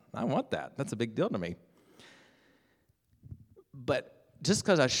that. I want that. That's a big deal to me. But just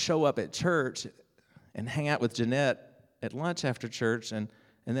because I show up at church and hang out with Jeanette at lunch after church and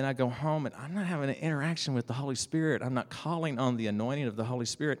then I go home and I'm not having an interaction with the Holy Spirit. I'm not calling on the anointing of the Holy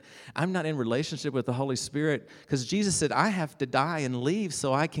Spirit. I'm not in relationship with the Holy Spirit because Jesus said, I have to die and leave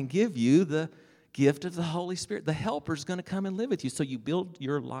so I can give you the gift of the Holy Spirit. The helper is going to come and live with you. So you build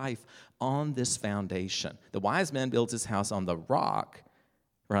your life on this foundation. The wise man builds his house on the rock,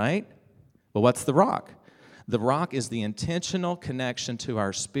 right? Well, what's the rock? The rock is the intentional connection to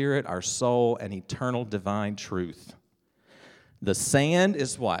our spirit, our soul, and eternal divine truth. The sand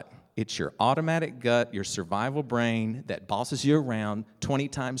is what? It's your automatic gut, your survival brain that bosses you around 20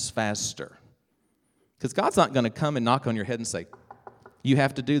 times faster. Because God's not going to come and knock on your head and say, you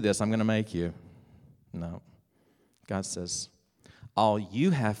have to do this, I'm going to make you. No. God says, all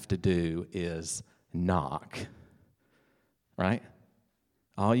you have to do is knock, right?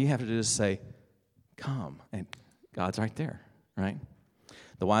 All you have to do is say, come, and God's right there, right?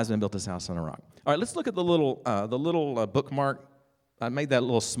 The wise man built his house on a rock. All right, let's look at the little bookmark. I made that a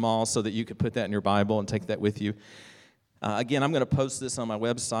little small so that you could put that in your Bible and take that with you. Again, I'm going to post this on my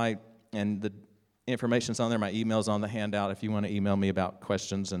website, and the information's on there. My email's on the handout if you want to email me about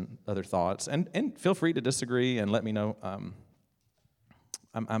questions and other thoughts. And feel free to disagree and let me know.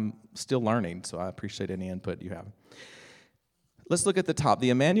 I'm still learning, so I appreciate any input you have. Let's look at the top. The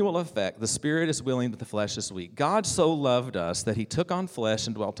Emmanuel effect. The spirit is willing, but the flesh is weak. God so loved us that he took on flesh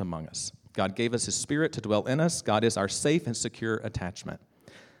and dwelt among us. God gave us his spirit to dwell in us. God is our safe and secure attachment.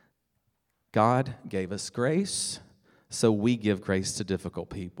 God gave us grace, so we give grace to difficult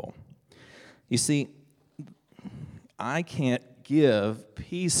people. You see, I can't give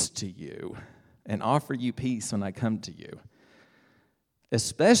peace to you and offer you peace when I come to you,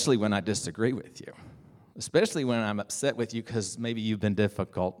 especially when I disagree with you, especially when I'm upset with you because maybe you've been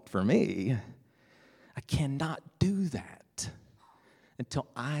difficult for me. I cannot do that until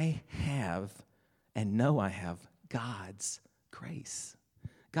I have and know I have God's grace.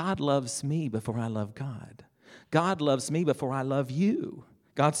 God loves me before I love God. God loves me before I love you.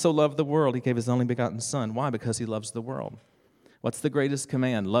 God so loved the world, he gave his only begotten Son. Why? Because he loves the world. What's the greatest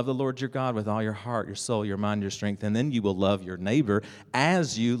command? Love the Lord your God with all your heart, your soul, your mind, your strength, and then you will love your neighbor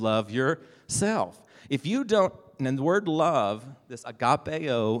as you love yourself. If you don't, and the word love, this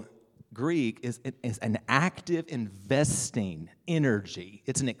agapeo Greek, is an active investing energy.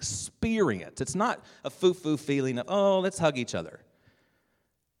 It's an experience. It's not a foo-foo feeling of, oh, let's hug each other.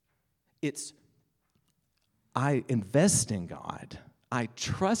 It's, I invest in God. I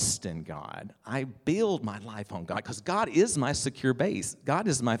trust in God. I build my life on God because God is my secure base. God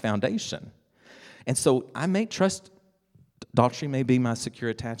is my foundation. And so I may trust Daughtry may be my secure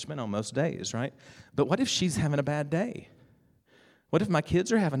attachment on most days, right? But what if she's having a bad day? What if my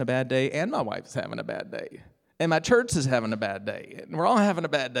kids are having a bad day and my wife's having a bad day? And my church is having a bad day. And we're all having a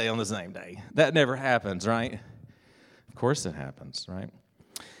bad day on the same day. That never happens, right? Of course it happens, right?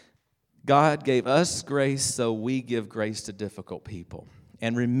 God gave us grace, so we give grace to difficult people.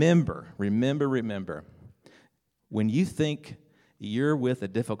 And remember, when you think you're with a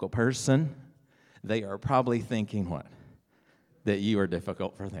difficult person, they are probably thinking what? That you are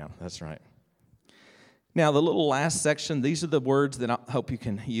difficult for them. That's right. Now, the little last section, these are the words that I hope you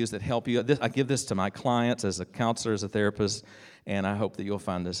can use that help you. I give this to my clients as a counselor, as a therapist, and I hope that you'll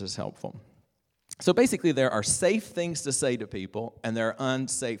find this as helpful. So basically, there are safe things to say to people, and there are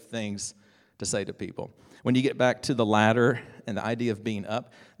unsafe things to say to people. When you get back to the ladder and the idea of being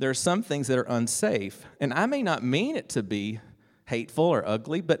up, there are some things that are unsafe. And I may not mean it to be hateful or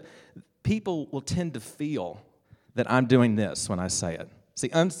ugly, but people will tend to feel that I'm doing this when I say it. See,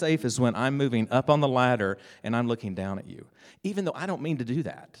 unsafe is when I'm moving up on the ladder and I'm looking down at you, even though I don't mean to do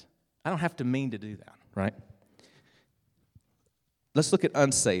that. I don't have to mean to do that, right? Let's look at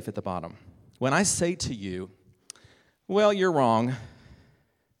unsafe at the bottom. When I say to you, well, you're wrong.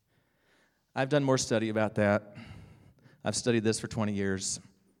 I've done more study about that. I've studied this for 20 years,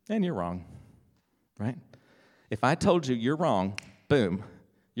 and you're wrong, right? If I told you you're wrong, boom,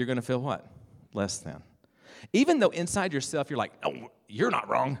 you're going to feel what? Less than. Even though inside yourself you're like, oh, you're not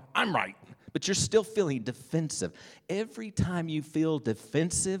wrong, I'm right. But you're still feeling defensive. Every time you feel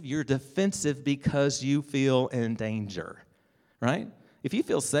defensive, you're defensive because you feel in danger, right? If you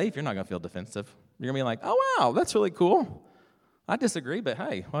feel safe, you're not going to feel defensive. You're going to be like, oh, wow, that's really cool. I disagree, but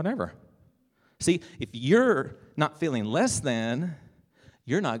hey, whatever. See, if you're not feeling less than,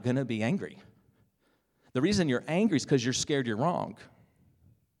 you're not going to be angry. The reason you're angry is because you're scared you're wrong.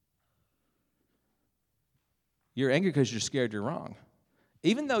 You're angry because you're scared you're wrong.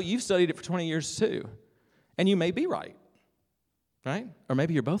 Even though you've studied it for 20 years too, and you may be right? Or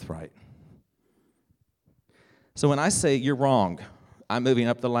maybe you're both right. So when I say you're wrong, I'm moving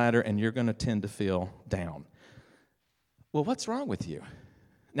up the ladder and you're going to tend to feel down. Well, what's wrong with you?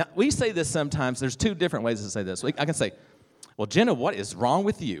 Now, we say this sometimes. There's two different ways to say this. I can say, well, Jenna, what is wrong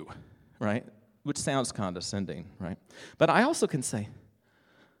with you? Right? Which sounds condescending, right? But I also can say,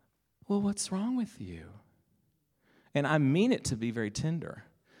 well, what's wrong with you? And I mean it to be very tender.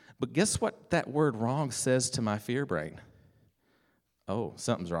 But guess what that word wrong says to my fear brain? Oh,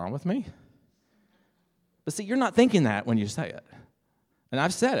 something's wrong with me? But see, you're not thinking that when you say it. And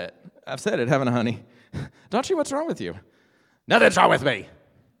I've said it, haven't I, honey? Daughtry, what's wrong with you? Nothing's wrong with me.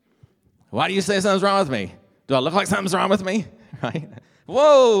 Why do you say something's wrong with me? Do I look like something's wrong with me? Right?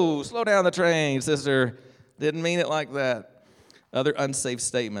 Whoa, slow down the train, sister. Didn't mean it like that. Other unsafe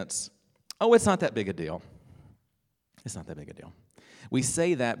statements. Oh, it's not that big a deal. It's not that big a deal. We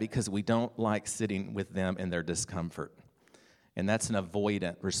say that because we don't like sitting with them in their discomfort. And that's an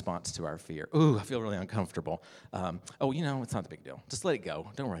avoidant response to our fear. Ooh, I feel really uncomfortable. It's not a big deal. Just let it go.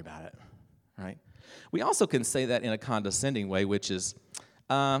 Don't worry about it, right? We also can say that in a condescending way, which is,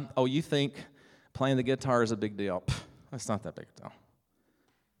 you think playing the guitar is a big deal. Pff, that's not that big a deal.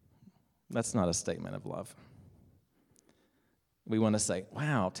 That's not a statement of love. We want to say,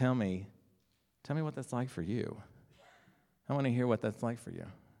 wow, tell me what that's like for you. I want to hear what that's like for you.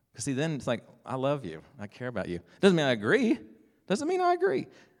 Because see, then it's like, I love you. I care about you. Doesn't mean I agree. Doesn't mean I agree.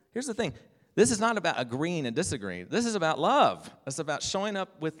 Here's the thing. This is not about agreeing and disagreeing. This is about love. It's about showing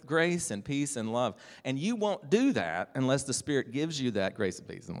up with grace and peace and love. And you won't do that unless the Spirit gives you that grace and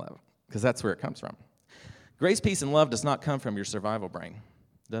peace and love. Because that's where it comes from. Grace, peace, and love does not come from your survival brain.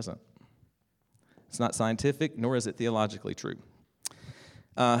 It doesn't. It's not scientific, nor is it theologically true.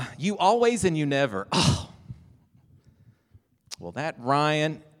 You always and you never. Oh, well, that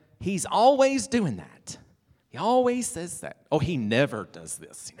Ryan, he's always doing that. He always says that. Oh, he never does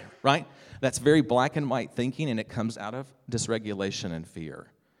this, right? That's very black and white thinking, and it comes out of dysregulation and fear,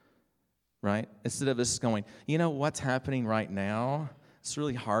 right? Instead of us going, what's happening right now? It's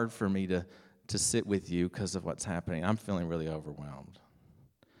really hard for me to sit with you because of what's happening. I'm feeling really overwhelmed.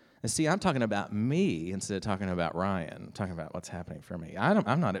 And see, I'm talking about me instead of talking about Ryan. I'm talking about what's happening for me.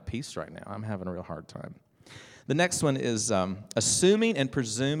 I'm not at peace right now. I'm having a real hard time. The next one is assuming and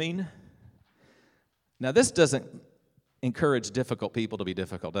presuming. Now, this doesn't encourage difficult people to be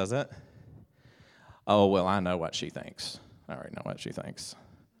difficult, does it? Oh, well, I know what she thinks. I already know what she thinks.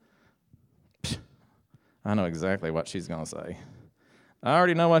 Psh, I know exactly what she's going to say. I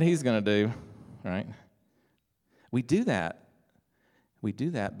already know what he's going to do, right? We do that. We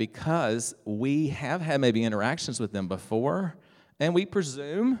do that because we have had maybe interactions with them before, and we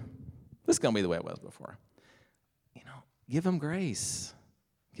presume this is going to be the way it was before. Give them grace.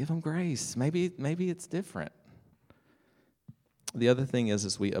 Give them grace. Maybe it's different. The other thing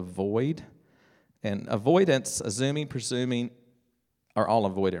is we avoid, and avoidance, assuming, presuming, are all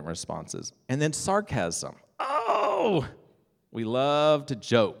avoidant responses. And then sarcasm. Oh, we love to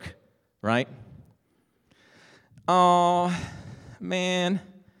joke, right? Oh, man,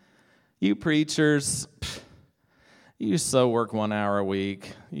 you preachers, you so work 1 hour a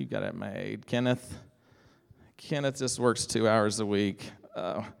week. You got it made. Kenneth just works 2 hours a week.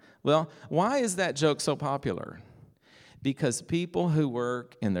 Well, why is that joke so popular? Because people who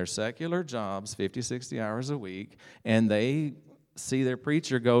work in their secular jobs 50, 60 hours a week, and they see their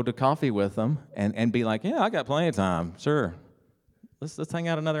preacher go to coffee with them and be like, yeah, I got plenty of time. Sure. Let's hang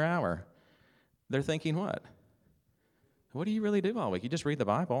out another hour. They're thinking what? What do you really do all week? You just read the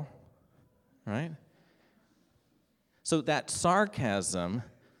Bible, right? So that sarcasm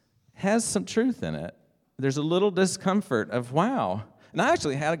has some truth in it. There's a little discomfort of, wow. And I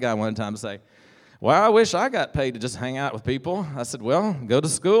actually had a guy one time say, well, I wish I got paid to just hang out with people. I said, well, go to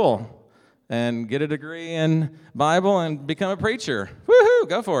school and get a degree in Bible and become a preacher. Woohoo,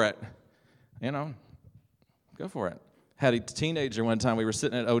 go for it. Go for it. Had a teenager one time, we were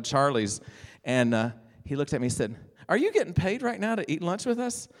sitting at Old Charlie's, and he looked at me and said, are you getting paid right now to eat lunch with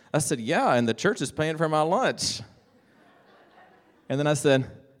us? I said, yeah, and the church is paying for my lunch. And then I said,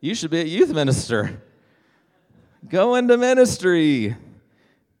 you should be a youth minister. Go into ministry.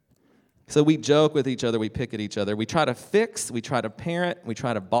 So we joke with each other, we pick at each other, we try to fix, we try to parent, we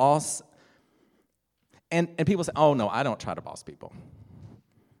try to boss. And people say, oh no, I don't try to boss people.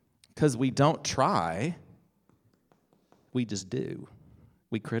 Because we don't try, we just do.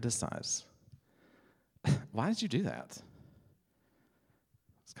 We criticize. Why did you do that?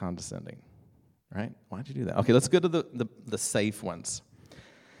 It's condescending, right? Why did you do that? Okay, let's go to the safe ones.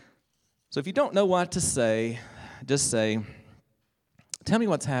 So if you don't know what to say, just say, tell me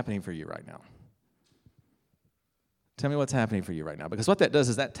what's happening for you right now. Tell me what's happening for you right now. Because what that does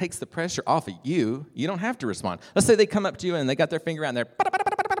is that takes the pressure off of you. You don't have to respond. Let's say they come up to you and they got their finger out there,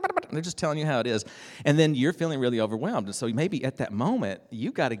 and they're just telling you how it is. And then you're feeling really overwhelmed. And so maybe at that moment,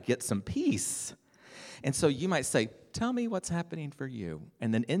 you got to get some peace. And so you might say, tell me what's happening for you.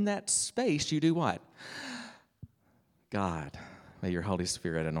 And then in that space, you do what? God, may your Holy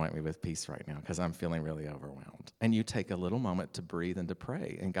Spirit anoint me with peace right now because I'm feeling really overwhelmed. And you take a little moment to breathe and to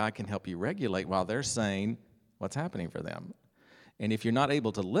pray. And God can help you regulate while they're saying what's happening for them. And if you're not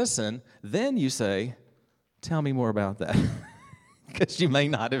able to listen, then you say, tell me more about that. Because you may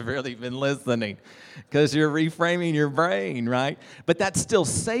not have really been listening because you're reframing your brain, right? But that's still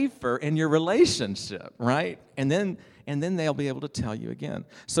safer in your relationship, right? And then and then they'll be able to tell you again.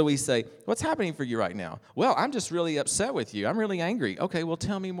 So we say, what's happening for you right now? Well, I'm just really upset with you. I'm really angry. Okay, well,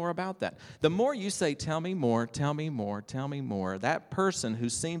 tell me more about that. The more you say, tell me more, tell me more, tell me more, that person who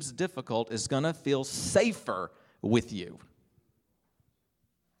seems difficult is going to feel safer with you.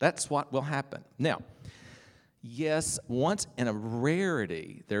 That's what will happen. Now, yes, once in a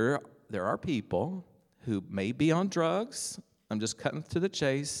rarity, there are people who may be on drugs. I'm just cutting to the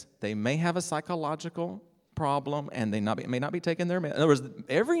chase. They may have a psychological problem, and they may not be taking their medicine. In other words,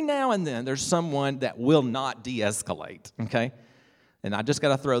 every now and then, there's someone that will not de-escalate, okay? And I just got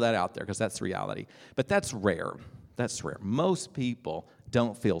to throw that out there because that's reality. But that's rare. That's rare. Most people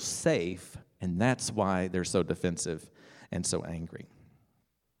don't feel safe, and that's why they're so defensive and so angry.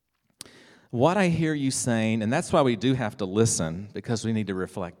 What I hear you saying, and that's why we do have to listen, because we need to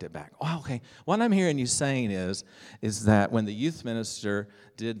reflect it back. Oh, okay, what I'm hearing you saying is that when the youth minister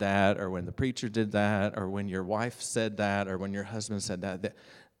did that, or when the preacher did that, or when your wife said that, or when your husband said that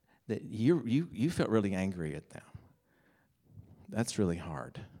you felt really angry at them. That's really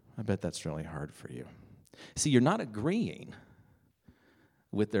hard. I bet that's really hard for you. See, you're not agreeing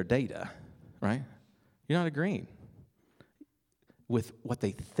with their data, right? You're not agreeing with what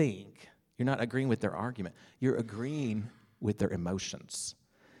they think. You're not agreeing with their argument. You're agreeing with their emotions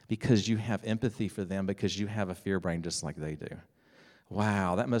because you have empathy for them, because you have a fear brain just like they do.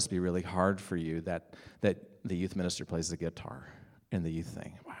 Wow, that must be really hard for you that the youth minister plays the guitar in the youth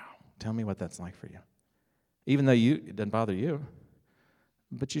thing. Wow, tell me what that's like for you. Even though it doesn't bother you,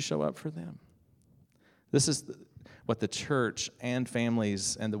 but you show up for them. This is what the church and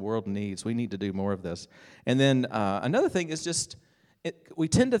families and the world needs. We need to do more of this. And then another thing is we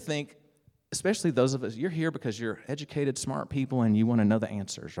tend to think, especially those of us, you're here because you're educated, smart people, and you want to know the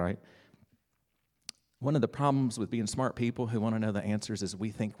answers, right? One of the problems with being smart people who want to know the answers is we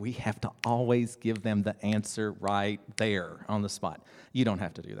think we have to always give them the answer right there on the spot. You don't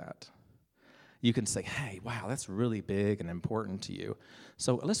have to do that. You can say, hey, wow, that's really big and important to you.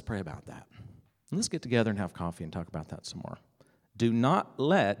 So let's pray about that. Let's get together and have coffee and talk about that some more. Do not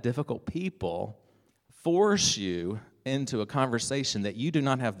let difficult people force you into a conversation that you do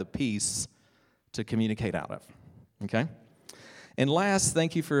not have the peace to communicate out of, okay? And last,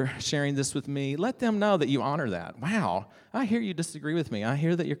 thank you for sharing this with me. Let them know that you honor that. Wow, I hear you disagree with me. I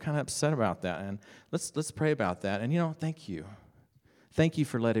hear that you're kind of upset about that, and let's pray about that. And, thank you. Thank you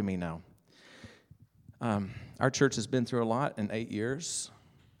for letting me know. Our church has been through a lot in 8 years.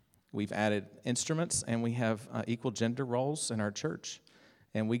 We've added instruments, and we have equal gender roles in our church.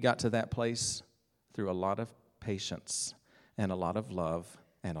 And we got to that place through a lot of patience and a lot of love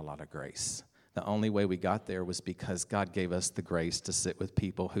and a lot of grace. The only way we got there was because God gave us the grace to sit with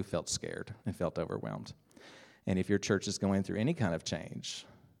people who felt scared and felt overwhelmed. And if your church is going through any kind of change,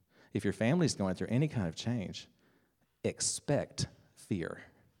 if your family is going through any kind of change, expect fear.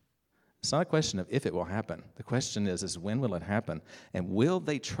 It's not a question of if it will happen. The question is when will it happen? And will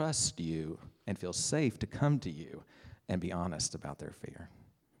they trust you and feel safe to come to you and be honest about their fear?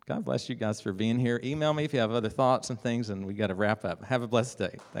 God bless you guys for being here. Email me if you have other thoughts and things, and we got to wrap up. Have a blessed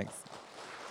day. Thanks.